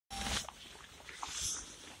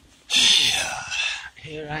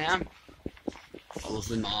here I am. A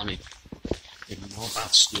lovely morning in the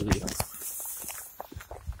mobile studio.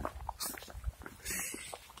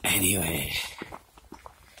 Anyway,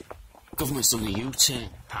 government's done a U-turn,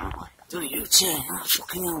 apparently. Done a U-turn, oh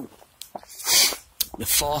fucking hell. The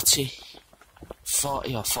 40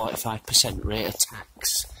 or 45% rate of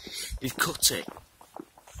tax, they've cut it.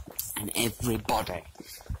 And everybody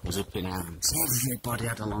was up in arms. Everybody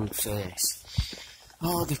had a long face.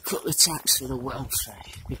 Oh, they've cut the tax for the welfare.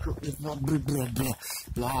 They cut the blah, blah, blah, blah,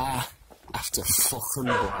 blah, after fucking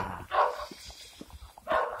blah.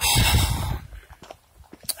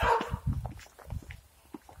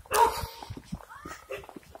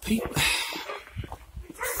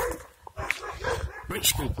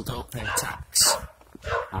 Rich people don't pay tax.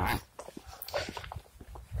 Alright?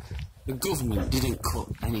 The government didn't cut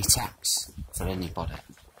any tax for anybody.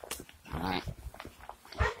 Alright?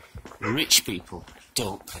 Rich people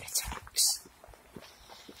don't pay tax.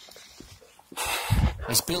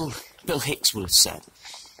 As Bill Hicks would have said,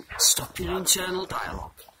 stop your internal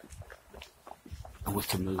dialogue and we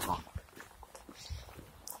can move on.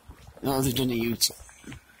 No, they've done a U-turn.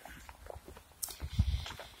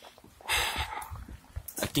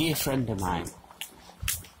 A dear friend of mine,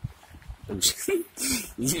 who's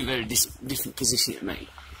he's in a very different position to me,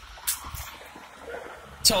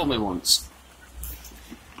 told me once,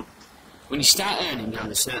 when you start earning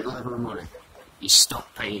beyond a certain level of money, you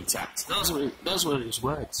stop paying tax. Those were his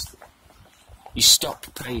words. You stop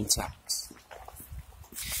paying tax.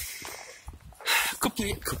 A couple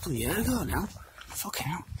of years ago now, fucking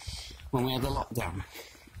hell, when we had the lockdown,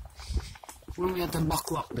 when we had the mock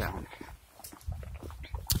lockdown,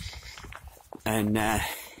 and as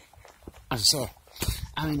I say,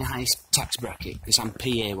 I'm in the highest tax bracket because I'm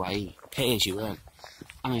PAYE, pay as you earn.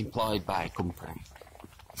 I'm employed by a company.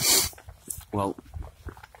 Well,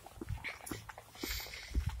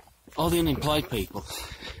 all the unemployed people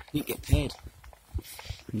didn't get paid.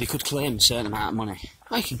 They could claim a certain amount of money.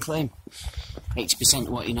 I can claim 80% of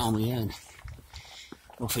what you normally earn.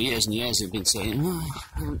 Well, for years and years they've been saying, oh,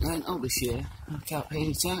 I haven't earned all this year, I can't pay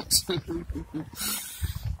any tax.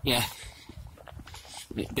 Yeah,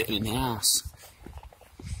 bit in the arse.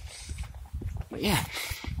 But yeah,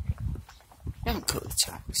 they haven't cut the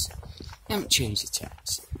tax, they haven't changed the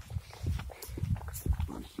tax.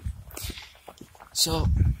 So,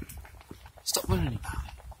 stop worrying about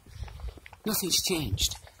it. Nothing's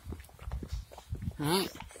changed.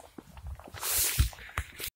 Alright?